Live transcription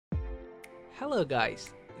Hello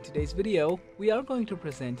guys, in today's video we are going to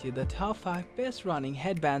present you the top 5 best running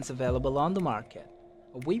headbands available on the market.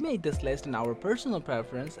 We made this list in our personal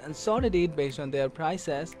preference and sorted it based on their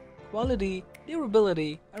prices, quality,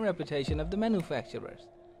 durability and reputation of the manufacturers.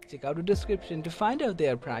 Check out the description to find out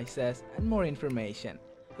their prices and more information.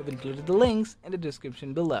 We've included the links in the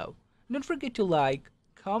description below. Don't forget to like,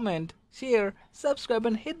 comment, share, subscribe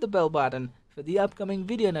and hit the bell button for the upcoming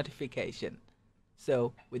video notification.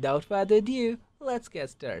 So, without further ado, let's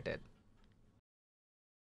get started.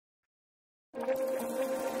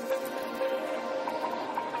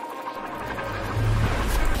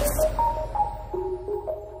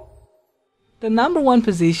 The number 1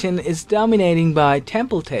 position is dominating by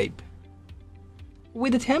temple tape.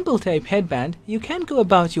 With a temple tape headband, you can go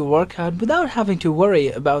about your workout without having to worry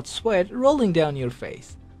about sweat rolling down your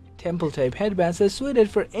face. Temple tape headbands are suited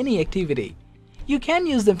for any activity. You can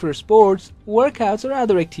use them for sports, workouts or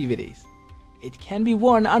other activities. It can be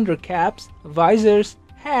worn under caps, visors,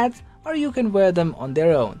 hats or you can wear them on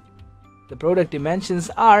their own. The product dimensions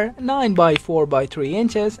are 9 by 4 by 3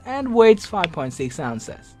 inches and weighs 5.6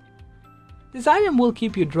 ounces. This item will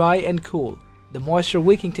keep you dry and cool. The moisture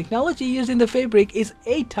wicking technology used in the fabric is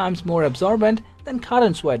 8 times more absorbent than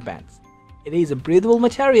cotton sweatbands. It is a breathable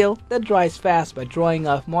material that dries fast by drawing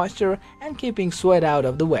off moisture and keeping sweat out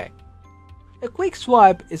of the way. A quick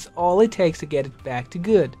swipe is all it takes to get it back to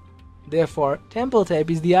good. Therefore, temple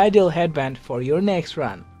tape is the ideal headband for your next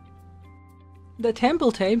run. The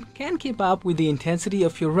temple tape can keep up with the intensity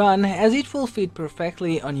of your run as it will fit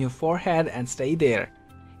perfectly on your forehead and stay there.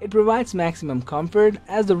 It provides maximum comfort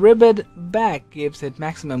as the ribbed back gives it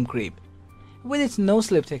maximum grip. With its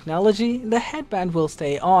no-slip technology, the headband will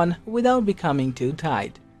stay on without becoming too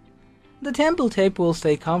tight. The temple tape will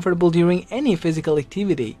stay comfortable during any physical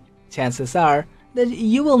activity. Chances are that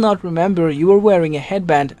you will not remember you were wearing a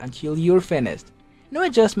headband until you're finished. No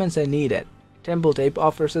adjustments are needed. Temple tape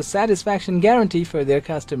offers a satisfaction guarantee for their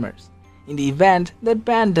customers. In the event that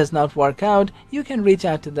band does not work out, you can reach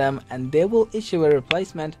out to them and they will issue a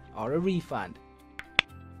replacement or a refund.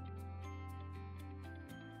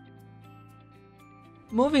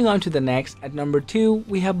 Moving on to the next, at number 2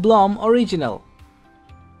 we have BLOM Original.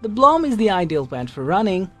 The BLOM is the ideal band for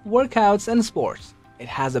running, workouts and sports. It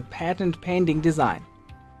has a patent-pending design.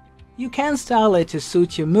 You can style it to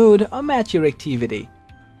suit your mood or match your activity.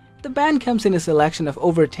 The band comes in a selection of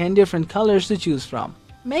over 10 different colors to choose from.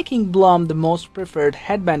 Making BLOM the most preferred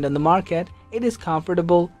headband on the market, it is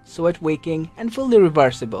comfortable, sweat-wicking and fully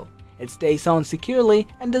reversible. It stays on securely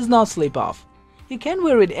and does not slip off. You can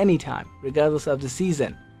wear it anytime, regardless of the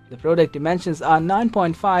season. The product dimensions are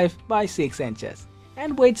 9.5 by 6 inches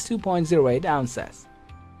and weighs 2.08 ounces.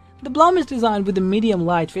 The BLOM is designed with a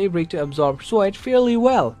medium-light fabric to absorb sweat fairly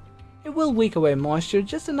well. It will wick away moisture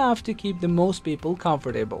just enough to keep the most people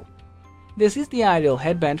comfortable. This is the ideal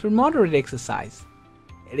headband for moderate exercise.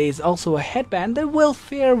 It is also a headband that will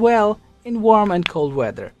fare well in warm and cold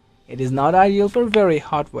weather. It is not ideal for very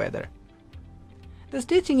hot weather. The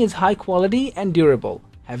stitching is high quality and durable.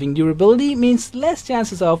 Having durability means less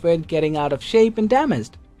chances of it getting out of shape and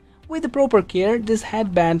damaged. With the proper care, this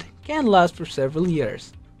headband can last for several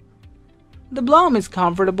years. The BLOM is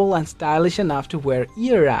comfortable and stylish enough to wear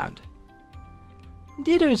year-round.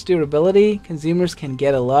 Due to its durability, consumers can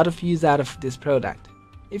get a lot of use out of this product.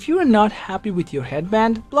 If you are not happy with your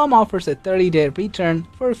headband, BLOM offers a 30-day return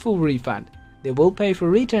for a full refund. They will pay for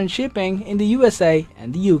return shipping in the USA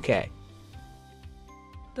and the UK.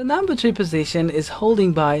 The number 3 position is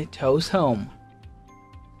holding by Toes Home.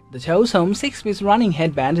 The Toes Home 6-piece running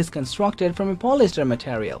headband is constructed from a polyester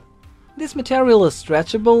material. This material is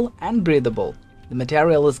stretchable and breathable. The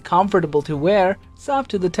material is comfortable to wear,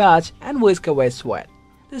 soft to the touch and whisk away sweat.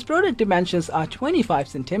 This product dimensions are 25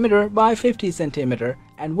 cm by 50 cm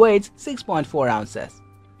and weighs 6.4 ounces.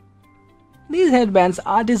 These headbands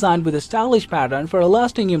are designed with a stylish pattern for a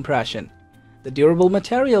lasting impression. The durable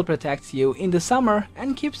material protects you in the summer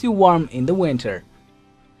and keeps you warm in the winter.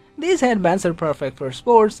 These headbands are perfect for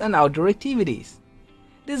sports and outdoor activities.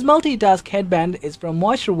 This multitask headband is from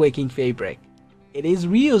moisture-wicking fabric. It is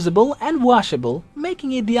reusable and washable,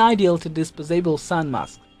 making it the ideal to disposable sun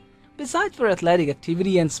mask. Besides for athletic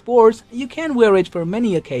activity and sports, you can wear it for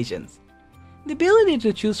many occasions. The ability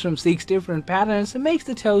to choose from 6 different patterns makes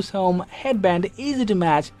the Toes Home headband easy to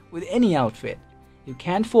match with any outfit. You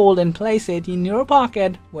can fold and place it in your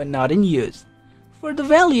pocket when not in use. For the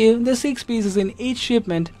value, the 6 pieces in each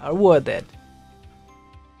shipment are worth it.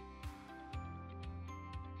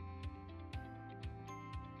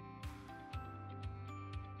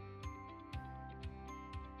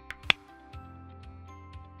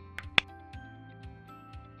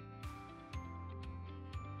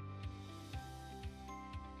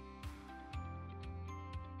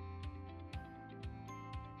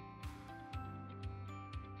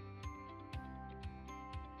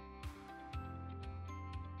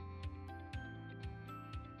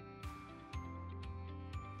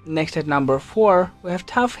 Next at number 4, we have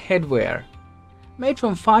Tough Headwear. Made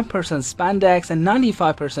from 5% spandex and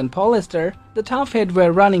 95% polyester, the Tough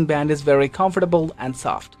Headwear running band is very comfortable and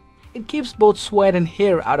soft. It keeps both sweat and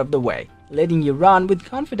hair out of the way, letting you run with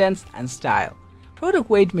confidence and style. Product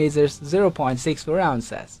weight measures 0.64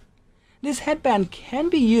 ounces. This headband can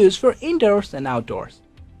be used for indoors and outdoors.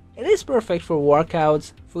 It is perfect for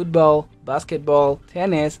workouts, football, basketball,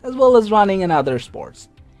 tennis, as well as running and other sports.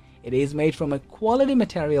 It is made from a quality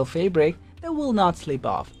material fabric that will not slip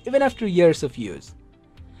off even after years of use.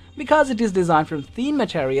 Because it is designed from thin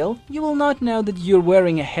material, you will not know that you're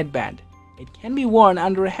wearing a headband. It can be worn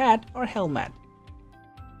under a hat or helmet.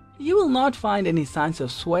 You will not find any signs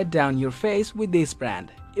of sweat down your face with this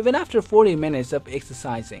brand, even after 40 minutes of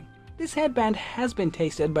exercising. This headband has been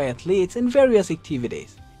tested by athletes in various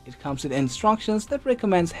activities. It comes with instructions that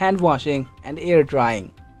recommends hand washing and air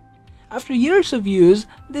drying. After years of use,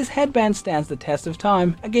 this headband stands the test of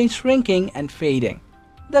time against shrinking and fading.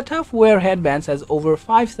 The Tough Wear headbands has over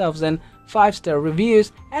 5,000 5-star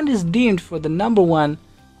reviews and is deemed for the #1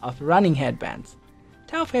 of running headbands.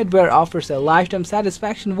 Tough Headwear offers a lifetime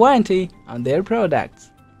satisfaction warranty on their products.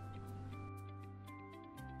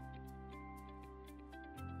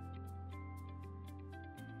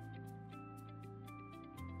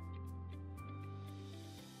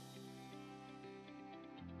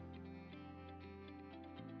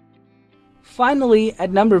 Finally,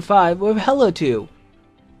 at number 5, we have Hello 2.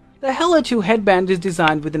 The Hello 2 headband is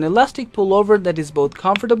designed with an elastic pullover that is both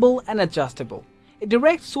comfortable and adjustable. It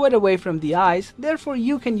directs sweat away from the eyes, therefore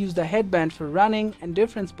you can use the headband for running and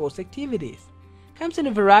different sports activities. Comes in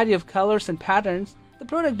a variety of colors and patterns. The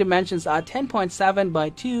product dimensions are 10.7 by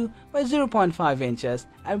 2 by 0.5 inches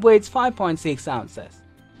and weighs 5.6 ounces.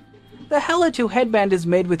 The Hello 2 headband is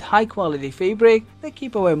made with high quality fabric that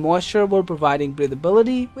keep away moisture while providing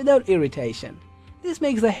breathability without irritation. This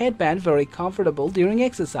makes the headband very comfortable during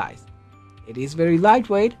exercise. It is very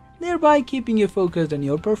lightweight, thereby keeping you focused on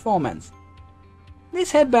your performance.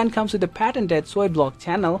 This headband comes with a patented sweat block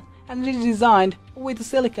channel and it is designed with a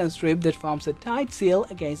silicone strip that forms a tight seal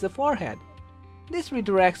against the forehead. This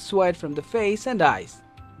redirects sweat from the face and eyes.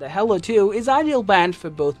 The Hello 2 is ideal band for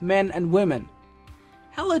both men and women.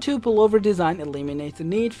 Hello 2 pullover design eliminates the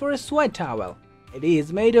need for a sweat towel. It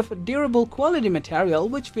is made of a durable quality material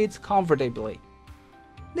which fits comfortably.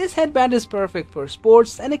 This headband is perfect for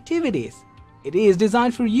sports and activities. It is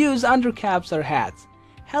designed for use under caps or hats.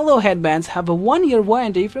 Hello headbands have a 1-year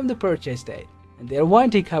warranty from the purchase date, and their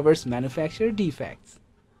warranty covers manufacturer defects.